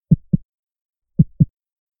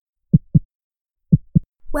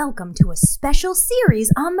Welcome to a special series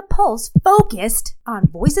on the Pulse focused on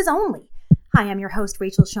voices only. Hi, I'm your host,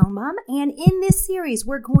 Rachel Schoenbaum, and in this series,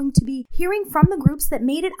 we're going to be hearing from the groups that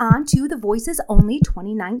made it onto the Voices Only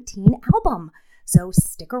 2019 album. So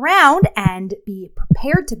stick around and be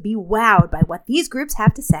prepared to be wowed by what these groups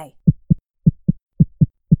have to say.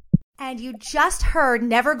 And you just heard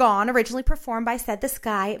Never Gone, originally performed by Said the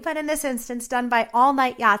Sky, but in this instance done by All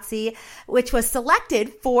Night Yahtzee, which was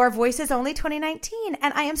selected for Voices Only 2019.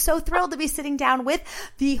 And I am so thrilled to be sitting down with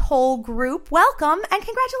the whole group. Welcome and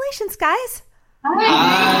congratulations, guys.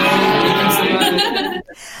 Hi.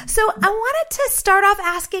 So I wanted to start off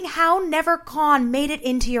asking how Never Gone made it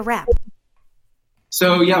into your rep.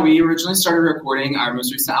 So yeah, we originally started recording our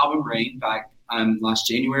most recent album, Rain, back last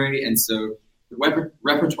January. And so the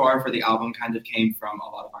repertoire for the album kind of came from a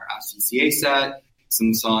lot of our SCCA set,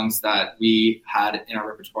 some songs that we had in our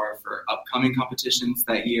repertoire for upcoming competitions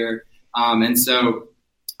that year. And so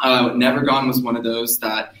Never Gone was one of those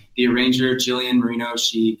that the arranger, Jillian Marino,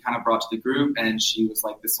 she kind of brought to the group, and she was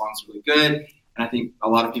like, this song's really good. And I think a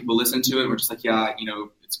lot of people listened to it and were just like, yeah,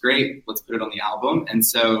 it's great. Let's put it on the album. And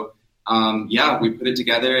so, we put it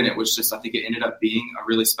together, and it was just, I think it ended up being a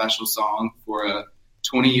really special song for a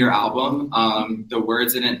 20-year album. The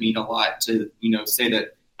words in it mean a lot to, say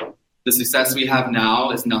that the success we have now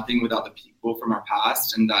is nothing without the people from our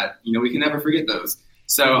past, and that, we can never forget those.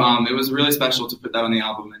 So it was really special to put that on the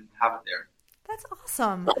album and have it there. That's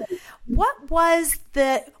awesome. What was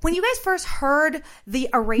when you guys first heard the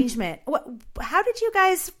arrangement, how did you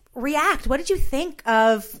guys react? What did you think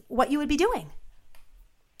of what you would be doing?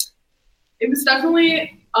 It was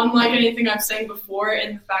definitely unlike anything I've sang before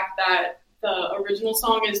in the fact that the original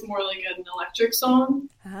song is more like an electric song.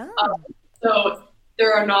 Oh. So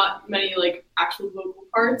there are not many actual vocal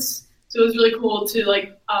parts. So it was really cool to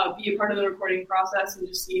be a part of the recording process and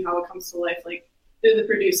just see how it comes to life. Through the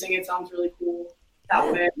producing, it sounds really cool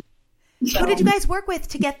that way. So, who did you guys work with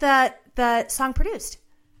to get the song produced?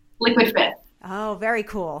 Liquid Fifth. Oh, very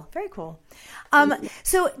cool. Very cool.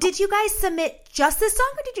 So did you guys submit just this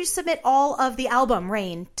song, or did you submit all of the album,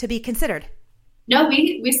 Rain, to be considered? No,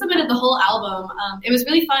 we submitted the whole album. It was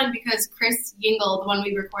really fun because Chris Yingle, the one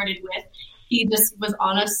we recorded with, he just was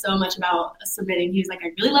on us so much about submitting. He was like,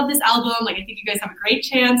 I really love this album. I think you guys have a great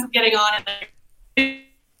chance of getting on it.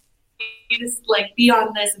 Just be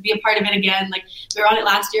on this and be a part of it again. We were on it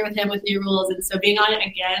last year with him with New Rules, and so being on it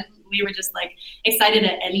again, we were just excited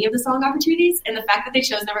at any of the song opportunities. And the fact that they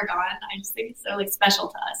chose Never Gone, I just think it's so special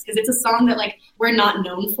to us because it's a song that we're not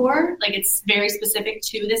known for. It's very specific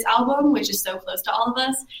to this album, which is so close to all of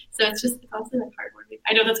us. So it's honestly heartwarming.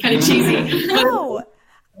 I know that's kind of cheesy. No,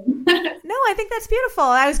 I think that's beautiful.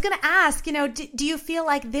 I was going to ask, do you feel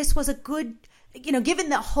like this was a good, given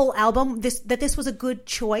the whole album, that this was a good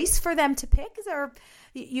choice for them to pick? Or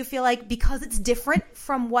you feel like because it's different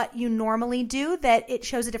from what you normally do, that it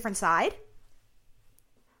shows a different side?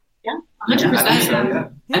 Yeah,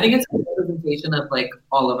 100%. I think it's a representation of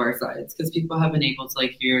all of our sides because people have been able to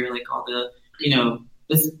hear all the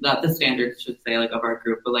this not the standards should say of our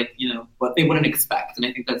group, but what they wouldn't expect, and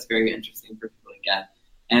I think that's very interesting for people to get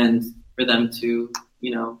and for them to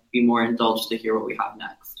be more indulged to hear what we have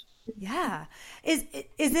next. Yeah. Is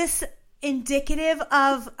this indicative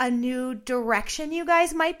of a new direction you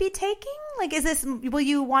guys might be taking? Will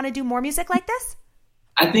you want to do more music like this?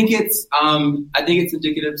 I think it's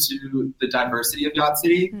indicative to the diversity of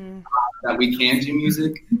Yahtzee, that we can do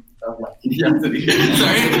music. Yahtzee.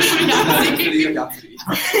 Sorry.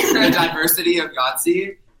 The diversity of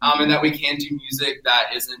Yahtzee, and that we can do music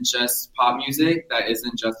that isn't just pop music, that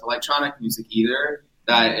isn't just electronic music either,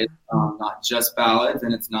 that it's not just ballads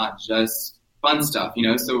and it's not just fun stuff,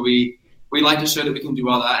 So we like to show that we can do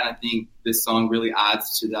all that, and I think this song really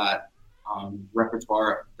adds to that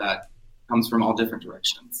repertoire that comes from all different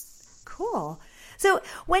directions. Cool. So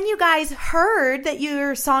when you guys heard that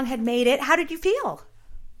your song had made it, how did you feel?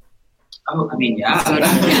 Oh, I mean, yeah.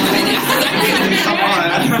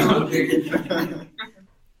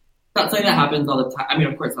 Not something that happens all the time. I mean,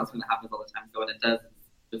 of course, it's not something that happens all the time. So when it does,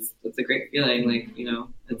 it's a great feeling.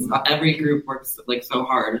 It's every group works so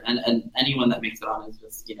hard, and anyone that makes it on is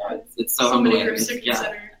just it's so humbling. It's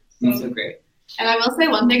so great. And I will say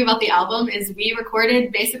one thing about the album is we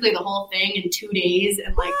recorded basically the whole thing in 2 days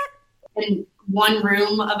and in one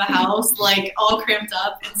room of a house, all cramped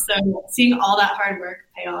up. And so seeing all that hard work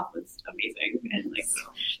pay off was amazing. And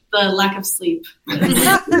the lack of sleep.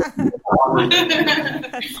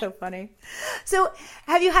 That's so funny. So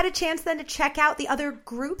have you had a chance then to check out the other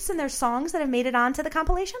groups and their songs that have made it onto the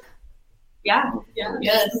compilation? Yeah.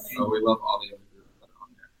 Yes. So we love all the other groups that are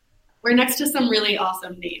on there. we're next to some really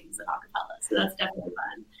awesome names in acapella, so that's definitely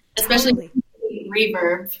fun. Especially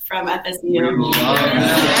Reverb from FSU.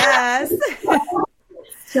 Yes.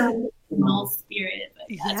 Small spirit. But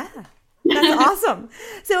yeah. That's awesome.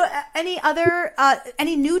 So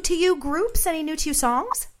any new to you groups? Any new to you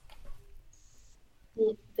songs?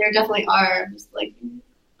 There definitely are. Just like,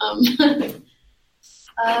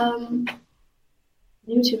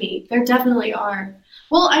 new to me. There definitely are.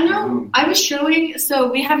 Well, I know I was showing,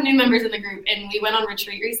 so we have new members in the group, and we went on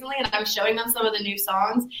retreat recently, and I was showing them some of the new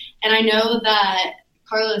songs, and I know that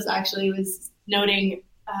Carlos actually was noting,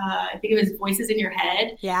 I think it was Voices in Your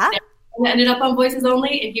Head. Yeah. It ended up on Voices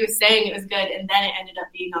Only, and he was saying it was good, and then it ended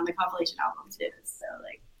up being on the compilation album too. So,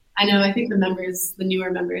 like, I think the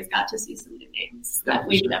newer members got to see some new names that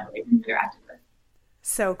we definitely interacted with.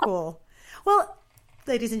 So cool. Well,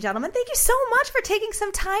 ladies and gentlemen, thank you so much for taking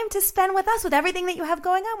some time to spend with us with everything that you have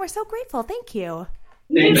going on. We're so grateful. Thank you.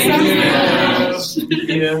 Thank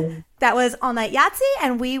you. That was All Night Yahtzee,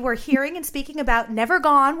 and we were hearing and speaking about Never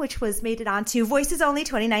Gone, which was made it onto Voices Only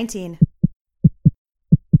 2019.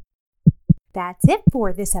 That's it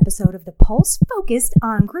for this episode of The Pulse, focused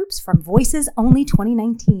on groups from Voices Only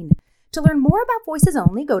 2019. To learn more about Voices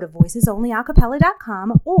Only, go to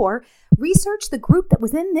voicesonlyacapella.com or research the group that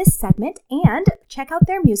was in this segment and check out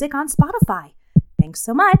their music on Spotify. Thanks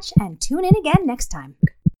so much, and tune in again next time.